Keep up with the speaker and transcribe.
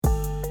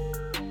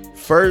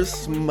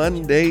First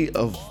Monday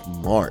of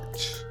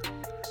March.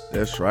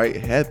 That's right.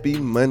 Happy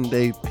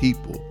Monday,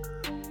 people.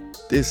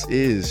 This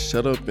is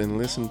Shut Up and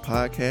Listen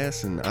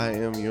podcast, and I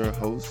am your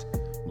host,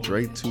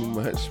 Dre Too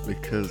Much,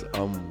 because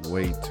I'm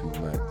way too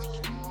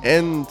much.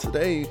 And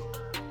today,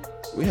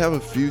 we have a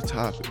few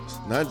topics.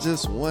 Not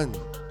just one,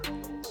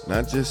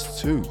 not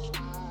just two,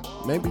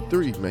 maybe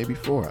three, maybe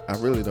four. I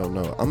really don't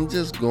know. I'm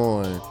just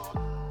going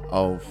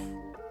off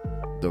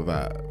the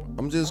vibe.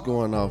 I'm just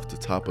going off the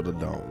top of the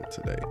dome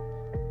today.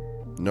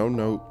 No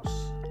notes,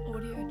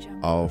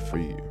 all for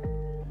you.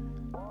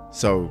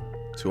 So,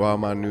 to all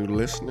my new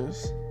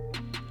listeners,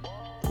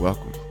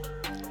 welcome.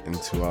 And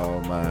to all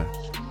my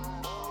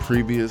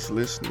previous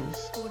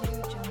listeners,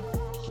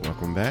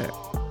 welcome back.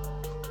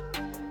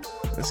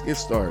 Let's get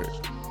started.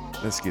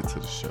 Let's get to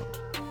the show.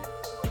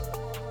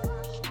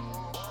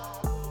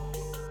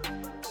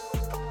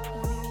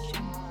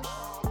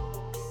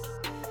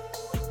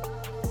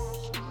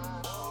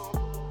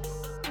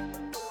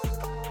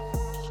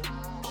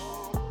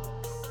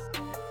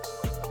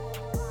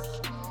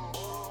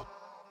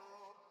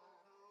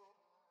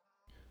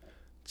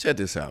 Check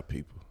this out,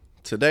 people.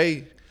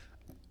 Today,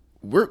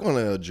 we're going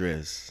to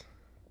address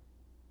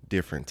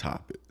different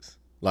topics,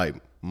 like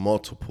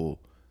multiple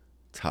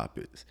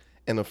topics.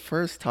 And the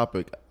first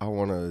topic I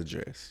want to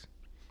address,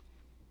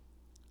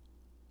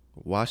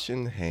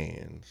 washing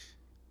hands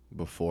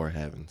before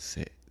having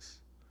sex.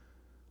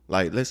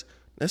 Like, let's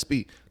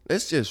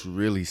just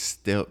really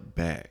step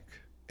back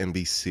and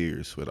be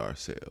serious with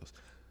ourselves.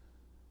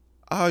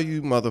 All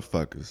you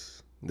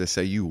motherfuckers that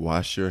say you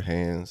wash your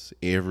hands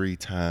every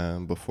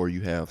time before you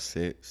have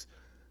sex,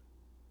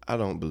 I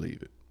don't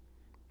believe it.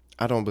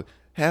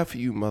 Half of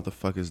you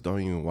motherfuckers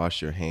don't even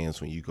wash your hands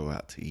when you go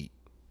out to eat.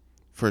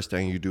 First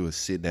thing you do is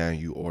sit down,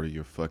 you order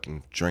your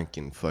fucking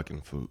drinking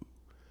fucking food.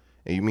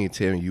 And you mean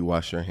tell me you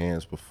wash your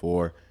hands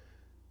before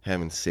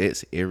having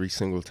sex every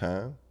single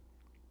time?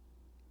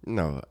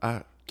 No,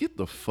 get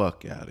the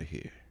fuck out of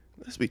here.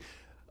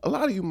 A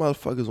lot of you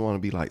motherfuckers want to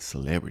be like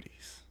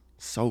celebrities.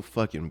 So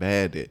fucking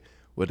bad that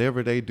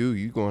whatever they do,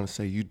 you going to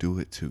say you do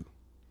it too.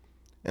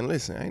 And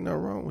listen, ain't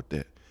nothing wrong with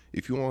that.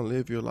 If you want to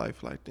live your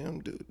life like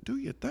them, do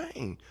your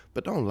thing.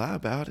 But don't lie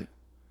about it.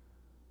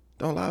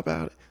 Don't lie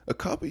about it. A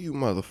couple of you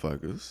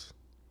motherfuckers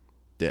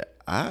that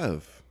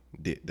I've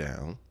dipped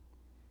down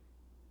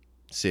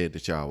said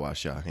that y'all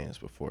wash y'all hands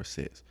before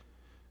sex.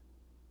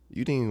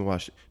 You didn't even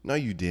wash it. No,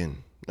 you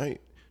didn't. No,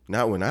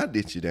 not when I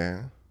dipped you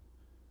down.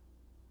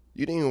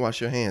 You didn't even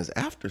wash your hands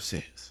after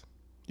sex.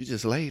 You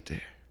just laid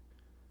there.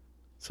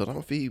 So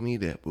don't feed me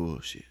that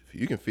bullshit.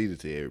 You can feed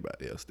it to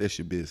everybody else. That's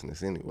your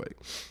business anyway.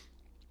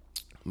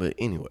 But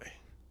anyway,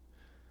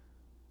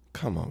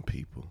 come on,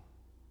 people.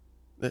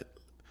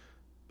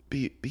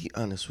 Be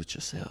honest with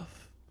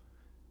yourself.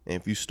 And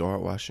if you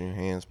start washing your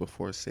hands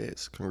before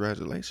sex,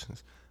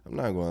 congratulations. I'm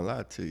not going to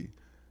lie to you.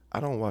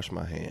 I don't wash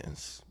my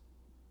hands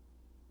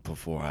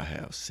before I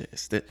have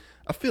sex.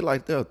 I feel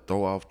like they'll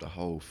throw off the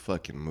whole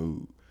fucking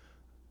mood.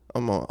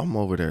 I'm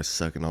over there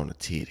sucking on a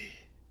titty.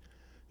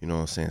 You know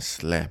what I'm saying?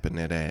 Slapping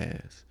that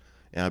ass.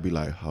 And I'll be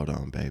like, hold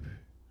on, baby.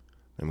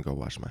 Let me go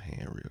wash my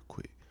hand real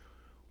quick.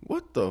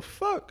 What the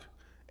fuck?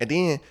 And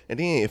then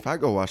if I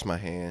go wash my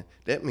hand,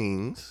 that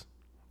means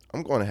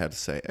I'm going to have to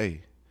say,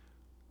 hey,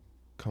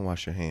 come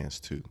wash your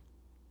hands too.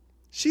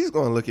 She's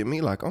going to look at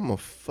me like I'm a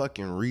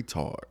fucking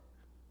retard.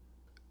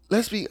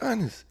 Let's be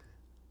honest.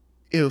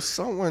 If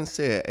someone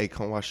said, hey,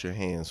 come wash your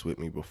hands with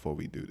me before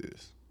we do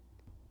this,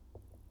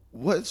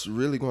 what's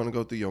really going to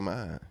go through your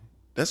mind?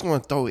 That's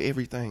going to throw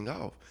everything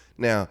off.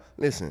 Now,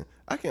 listen,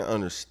 I can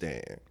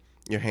understand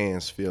your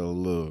hands feel a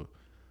little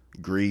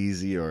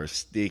greasy or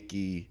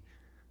sticky,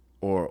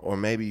 or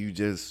maybe you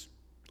just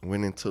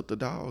went and took the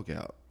dog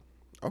out.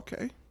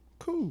 Okay,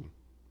 cool.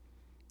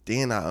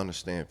 Then I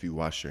understand if you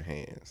wash your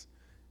hands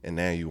and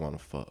now you want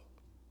to fuck.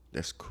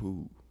 That's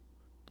cool.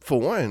 For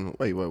one,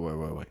 wait.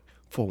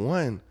 For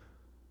one,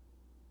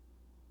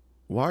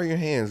 why are your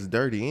hands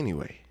dirty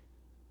anyway?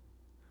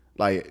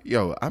 Like,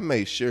 yo, I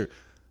made sure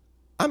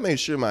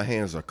my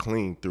hands are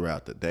clean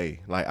throughout the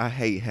day. Like, I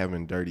hate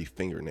having dirty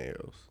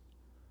fingernails.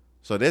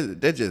 So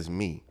that's just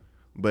me.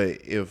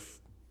 But if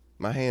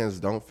my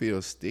hands don't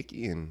feel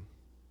sticky and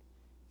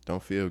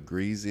don't feel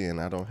greasy and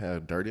I don't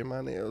have dirt in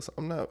my nails,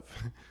 I'm not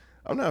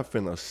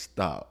finna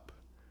stop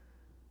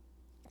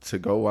to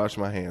go wash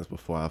my hands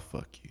before I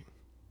fuck you.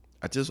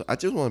 I just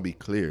want to be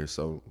clear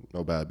so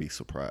nobody be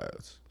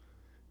surprised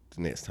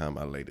the next time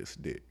I lay this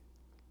dick.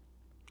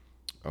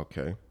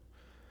 Okay.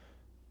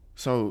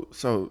 So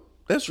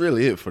that's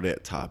really it for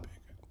that topic,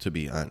 to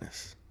be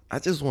honest. I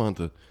just wanted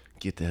to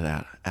get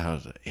that out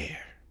of the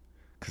air.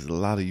 Because a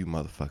lot of you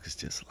motherfuckers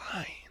just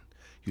lying.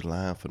 You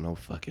lying for no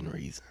fucking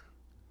reason.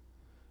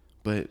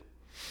 But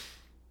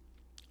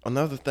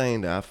another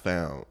thing that I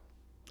found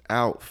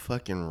out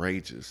fucking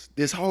rageous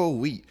this whole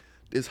week.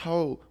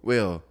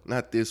 Well,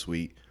 not this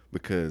week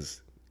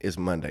because it's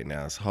Monday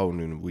now. It's a whole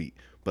new week.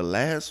 But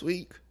last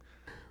week,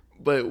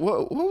 what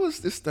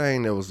was this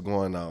thing that was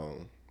going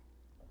on?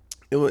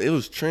 It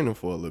was trending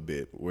for a little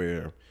bit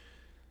where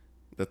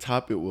The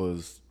topic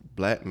was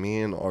black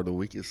men are the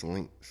weakest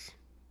links.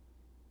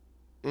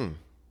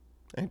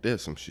 Ain't that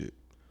some shit?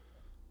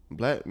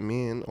 Black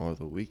men are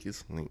the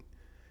weakest link.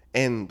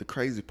 And the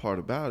crazy part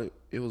about it,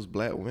 it was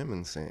black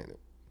women saying it.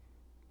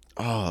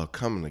 Oh,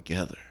 coming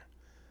together.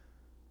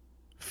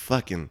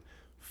 Fucking,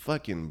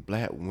 fucking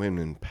black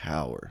women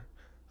power.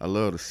 I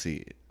love to see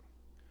it.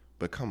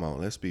 But come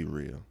on, let's be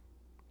real.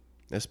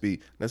 Let's be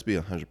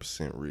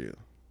 100% real.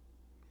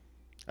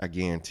 I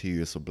guarantee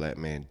you it's a black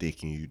man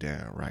dicking you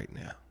down right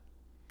now.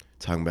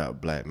 Talking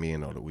about black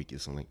men are the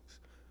weakest links.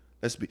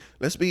 Let's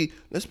be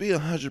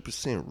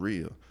 100%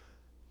 real.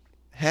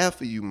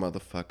 Half of you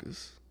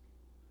motherfuckers,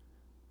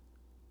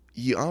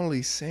 you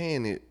only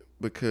saying it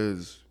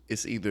because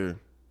it's either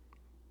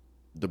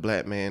the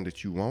black man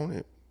that you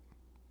wanted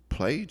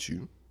played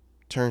you,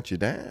 turned you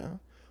down,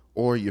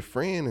 or your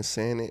friend is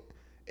saying it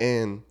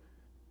and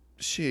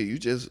shit, you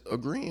just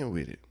agreeing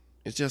with it.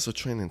 It's just a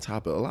trending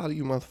topic. A lot of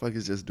you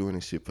motherfuckers just doing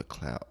this shit for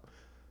clout.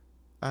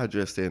 I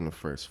addressed that in the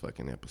first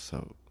fucking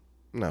episode.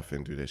 I'm not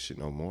finna do that shit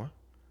no more.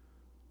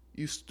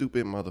 You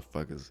stupid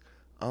motherfuckers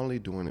only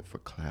doing it for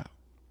clout.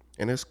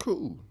 And it's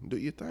cool. Do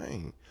your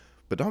thing.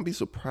 But don't be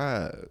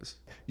surprised.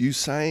 You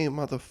same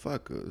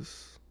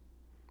motherfuckers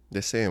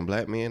that saying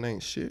black men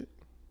ain't shit.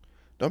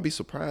 Don't be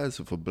surprised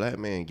if a black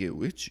man get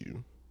with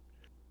you.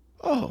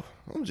 Oh,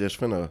 I'm just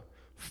finna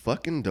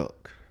fucking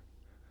duck.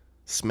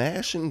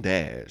 Smash and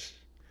dash.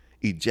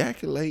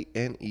 Ejaculate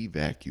and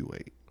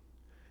evacuate.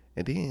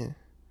 And then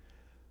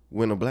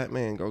when a black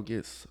man go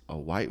gets a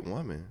white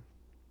woman,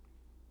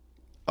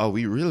 oh,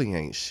 we really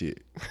ain't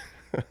shit.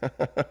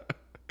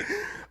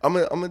 I'm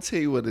gonna tell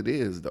you what it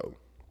is though.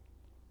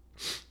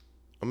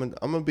 I'm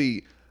gonna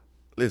be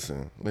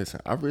listen.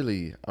 I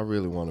really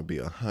want to be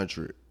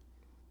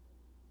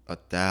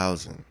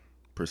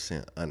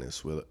 1,000%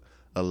 honest with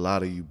a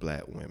lot of you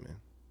black women.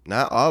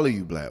 Not all of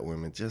you black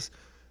women, just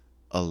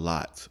a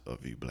lot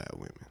of you black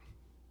women.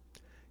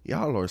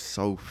 Y'all are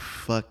so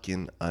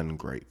fucking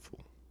ungrateful.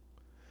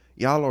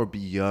 Y'all are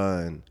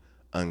beyond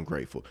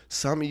ungrateful.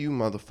 Some of you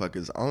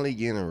motherfuckers only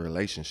get in a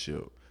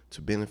relationship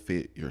to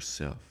benefit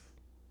yourself.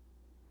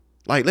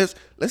 Like let's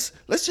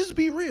just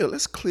be real.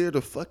 Let's clear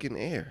the fucking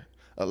air.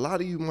 A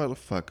lot of you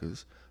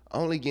motherfuckers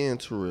only get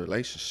into a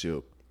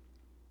relationship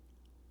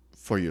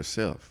for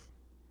yourself.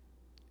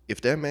 If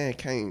that man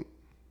can't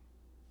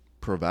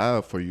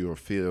provide for you or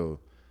fill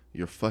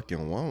your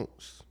fucking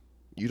wants,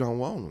 you don't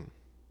want him,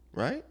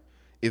 right?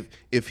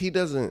 If he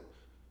doesn't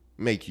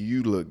make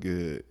you look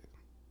good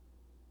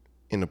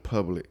in the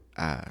public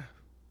eye,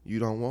 you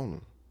don't want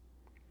him.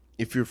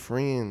 If your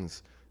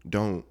friends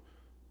don't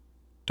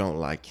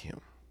like him,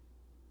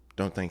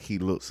 don't think he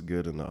looks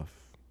good enough,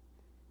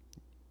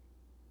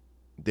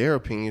 their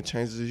opinion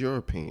changes your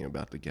opinion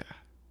about the guy.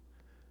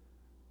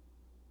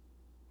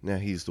 Now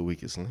he's the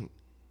weakest link.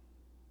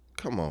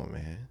 Come on,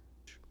 man.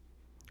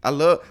 I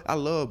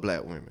love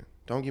black women.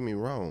 Don't get me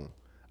wrong.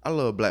 I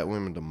love black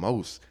women the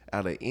most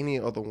out of any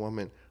other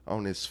woman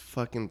on this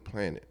fucking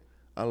planet.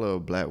 I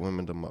love black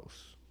women the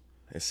most.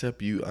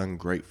 Except you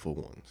ungrateful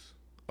ones.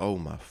 Oh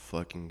my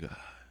fucking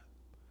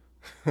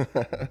God.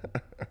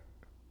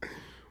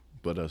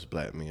 But us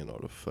black men are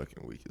the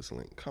fucking weakest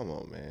link. Come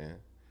on, man.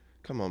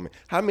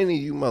 How many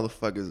of you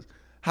motherfuckers,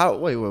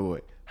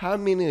 wait. How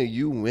many of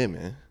you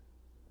women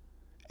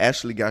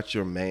actually got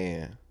your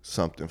man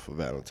something for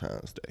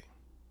Valentine's Day?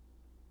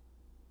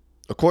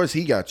 Of course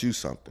he got you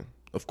something.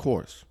 Of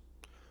course.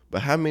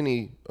 But how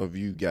many of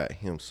you got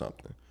him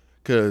something?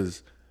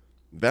 Because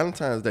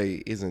Valentine's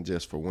Day isn't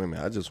just for women.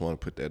 I just want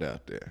to put that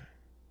out there.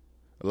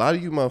 A lot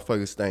of you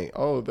motherfuckers think,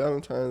 oh,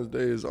 Valentine's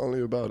Day is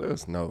only about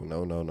us. No.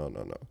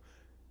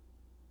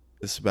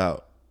 It's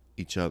about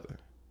each other,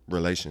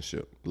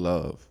 relationship,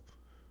 love,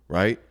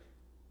 right?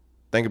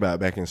 Think about it,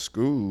 back in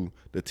school,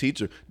 the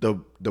teacher, the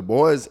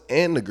boys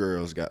and the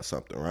girls got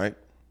something, right?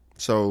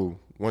 So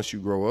once you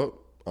grow up,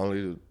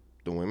 only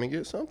the women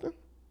get something?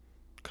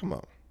 Come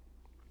on.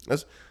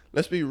 Let's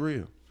be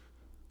real.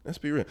 Let's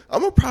be real.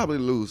 I'm going to probably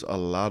lose a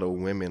lot of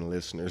women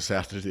listeners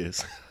after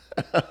this.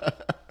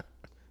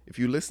 If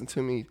you listen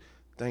to me,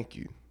 thank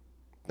you.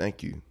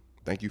 Thank you.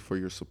 Thank you for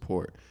your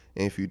support.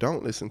 And if you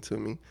don't listen to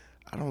me,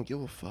 I don't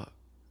give a fuck.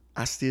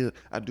 I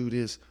do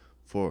this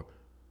for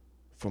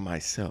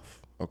myself,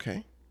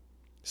 okay?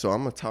 So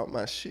I'm going to talk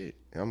my shit.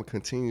 And I'm going to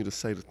continue to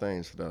say the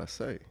things that I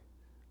say.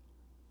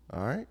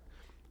 All right?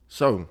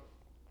 So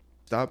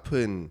stop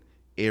putting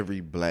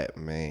every black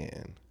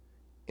man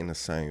in the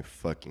same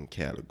fucking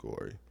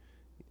category.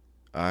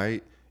 All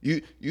right?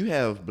 You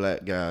have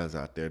black guys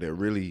out there that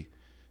really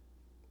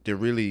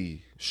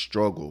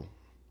struggle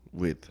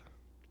with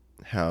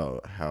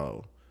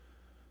how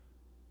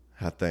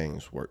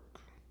things work.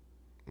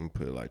 Let me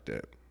put it like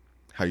that.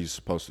 How you're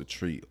supposed to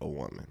treat a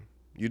woman.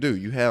 You do.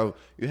 You have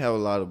a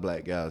lot of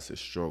black guys that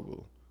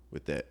struggle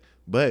with that.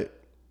 But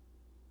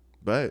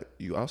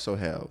you also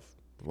have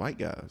white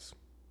guys.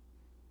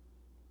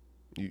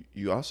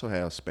 You also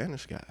have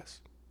Spanish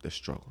guys that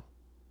struggle.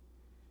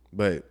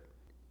 But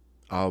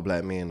all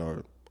black men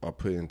are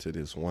put into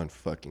this one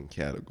fucking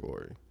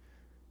category.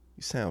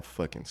 You sound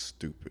fucking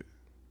stupid.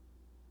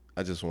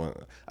 I just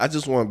want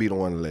to be the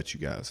one to let you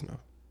guys know.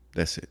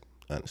 That's it,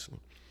 honestly.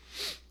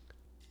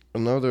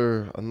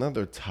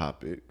 Another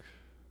topic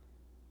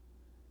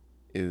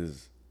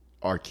is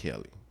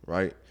R.Kelly,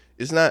 right?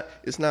 It's not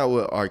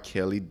what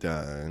R.Kelly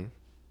done.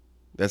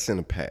 That's in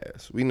the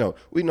past. We know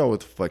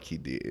what the fuck he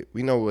did.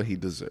 We know what he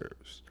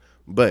deserves.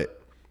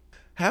 But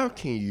how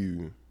can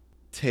you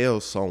tell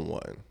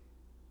someone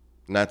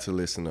not to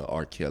listen to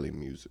R. Kelly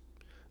music?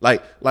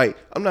 Like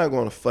I'm not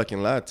going to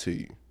fucking lie to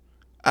you.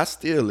 I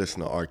still listen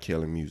to R.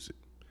 Kelly music.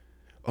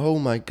 Oh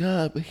my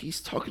God, but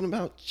he's talking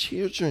about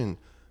children.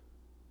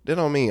 That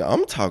don't mean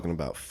I'm talking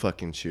about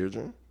fucking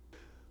children.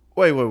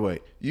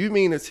 Wait. You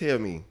mean to tell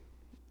me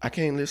I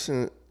can't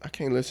listen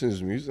to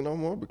his music no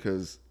more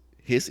because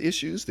his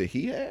issues that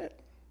he had?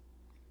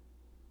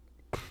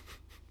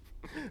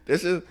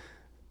 This is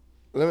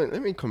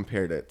let me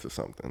compare that to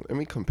something. Let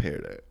me compare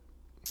that.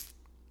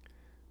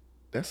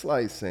 That's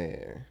like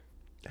saying,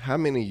 how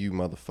many of you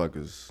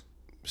motherfuckers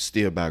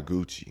still buy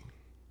Gucci?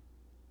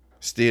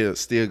 Still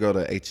go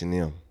to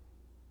H&M?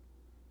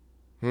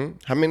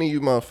 How many of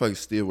you motherfuckers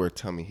still wear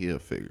Tommy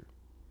Hilfiger?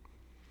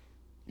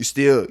 You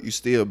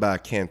still buy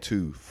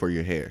Cantu for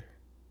your hair?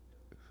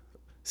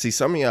 See,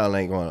 some of y'all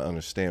ain't gonna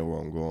understand where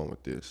I'm going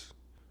with this.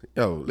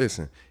 Yo,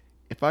 listen,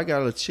 if I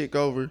got a chick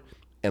over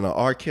and an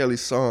R. Kelly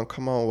song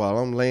come on while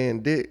I'm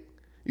laying dick,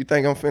 you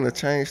think I'm finna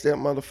change that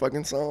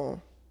motherfucking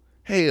song?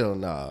 Hell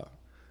nah.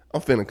 I'm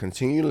finna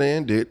continue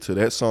laying dick till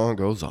that song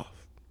goes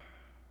off.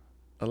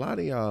 A lot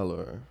of y'all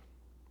are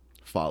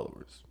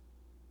followers.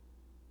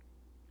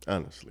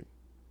 Honestly.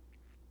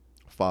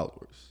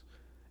 Followers.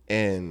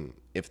 And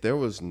if there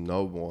was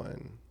no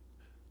one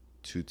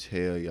to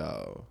tell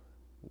y'all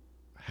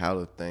how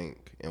to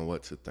think and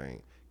what to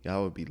think,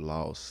 y'all would be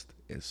lost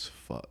as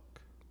fuck.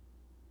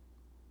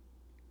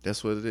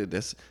 That's what it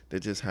is.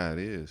 That's just how it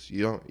is.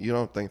 You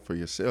don't think for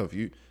yourself.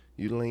 You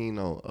lean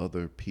on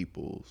other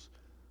people's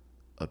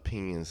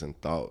opinions and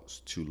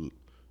thoughts to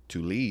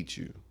lead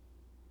you.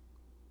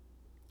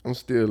 I'm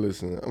still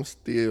listening. I'm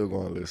still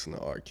going to listen to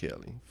R.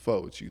 Kelly.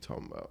 Fuck what you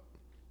talking about.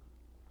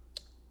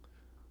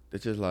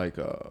 It's just like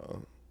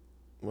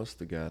what's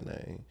the guy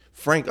name?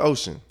 Frank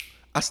Ocean.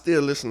 I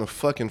still listen to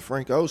fucking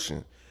Frank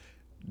Ocean.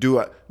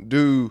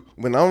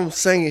 When I'm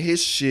singing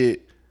his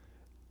shit,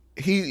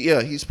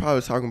 he's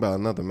probably talking about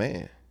another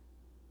man.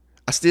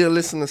 I still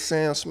listen to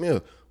Sam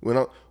Smith. When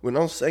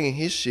I'm singing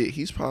his shit,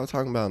 he's probably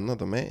talking about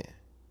another man.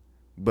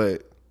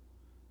 But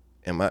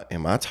am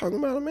I talking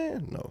about a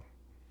man?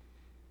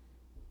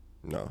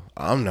 No,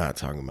 I'm not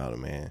talking about a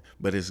man.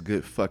 But it's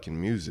good fucking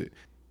music.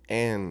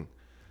 And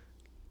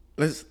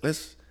let's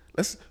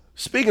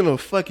speaking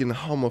of fucking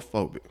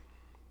homophobic.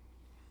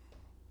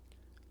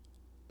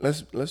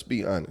 Let's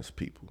be honest,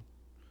 people.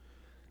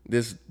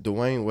 This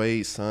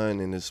D.Wade son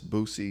and this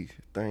Boosie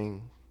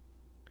thing.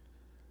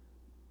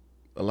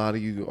 A lot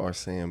of you are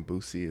saying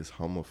Boosie is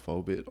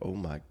homophobic. Oh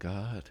my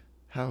God.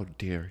 How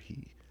dare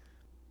he?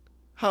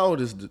 How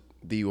old is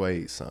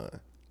D.Wade son?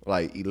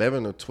 Like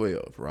 11 or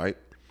 12, right?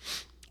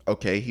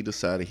 Okay, he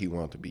decided he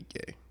wanted to be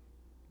gay.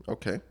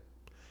 Okay.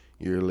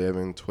 You're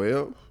 11,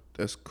 12.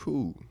 That's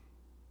cool.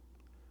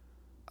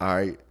 All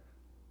right.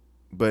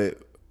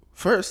 But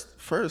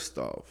first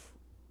off,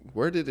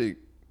 where did it?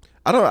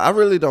 I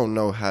really don't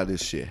know how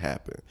this shit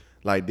happened.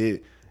 Like,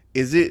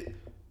 is it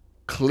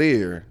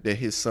clear that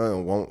his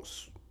son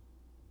wants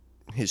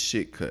his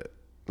shit cut?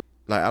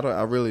 Like,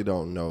 I really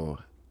don't know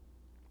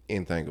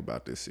anything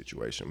about this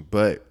situation.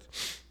 But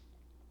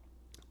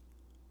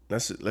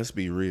let's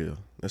be real.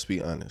 Let's be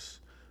honest.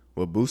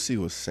 What Boosie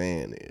was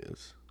saying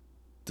is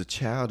the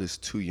child is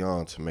too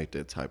young to make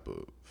that type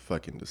of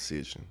fucking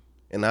decision.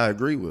 And I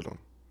agree with him.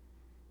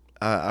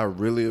 I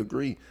really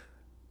agree.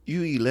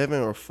 You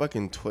 11 or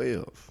fucking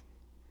 12.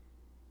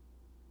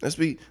 Let's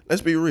be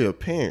real,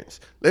 parents.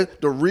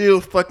 The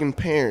real fucking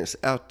parents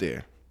out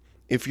there.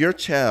 If your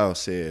child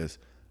says,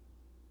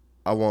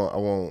 I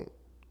want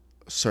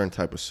a certain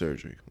type of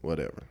surgery,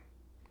 whatever.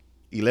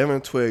 11 or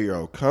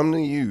 12-year-old come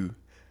to you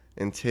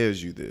and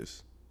tells you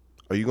this.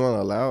 Are you going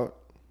to allow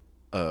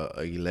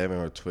a 11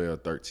 or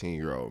 12,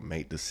 13-year-old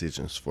make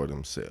decisions for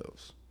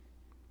themselves?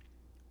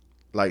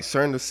 Like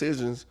certain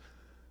decisions,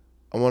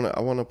 I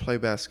want to play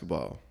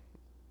basketball.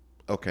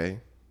 Okay.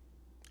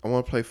 I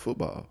want to play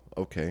football.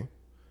 Okay.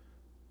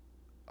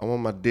 I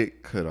want my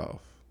dick cut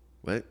off.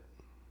 What?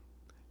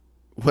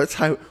 What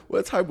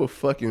type of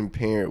fucking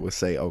parent would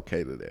say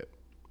okay to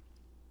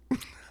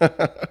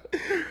that?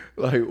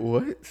 Like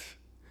what?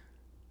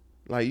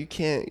 Like you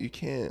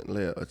can't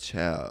let a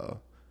child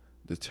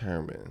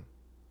determine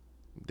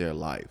their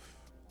life.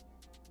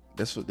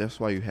 That's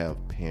why you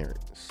have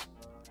parents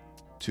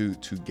to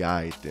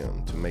guide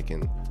them to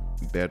making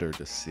better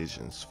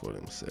decisions for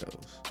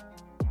themselves.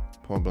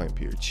 Point blank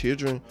period.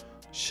 Children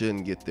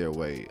shouldn't get their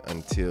way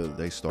until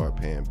they start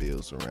paying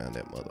bills around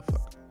that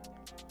motherfucker.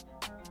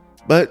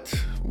 But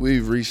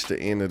we've reached the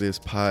end of this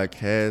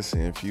podcast,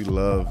 and if you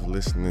love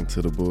listening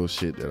to the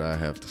bullshit that I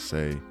have to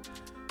say,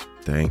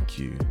 thank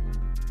you.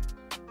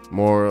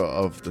 Moral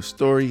of the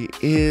story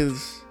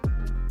is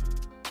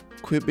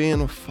Quit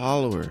being a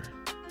follower.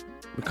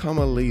 Become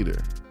a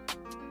leader.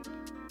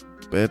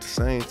 But at the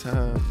same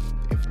time,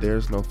 if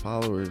there's no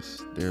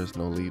followers, there's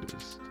no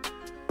leaders.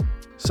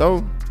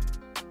 So,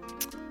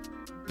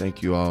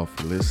 thank you all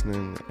for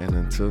listening. And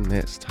until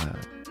next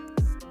time,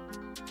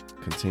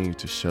 continue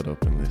to shut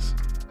up and listen.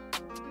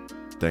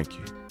 Thank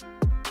you.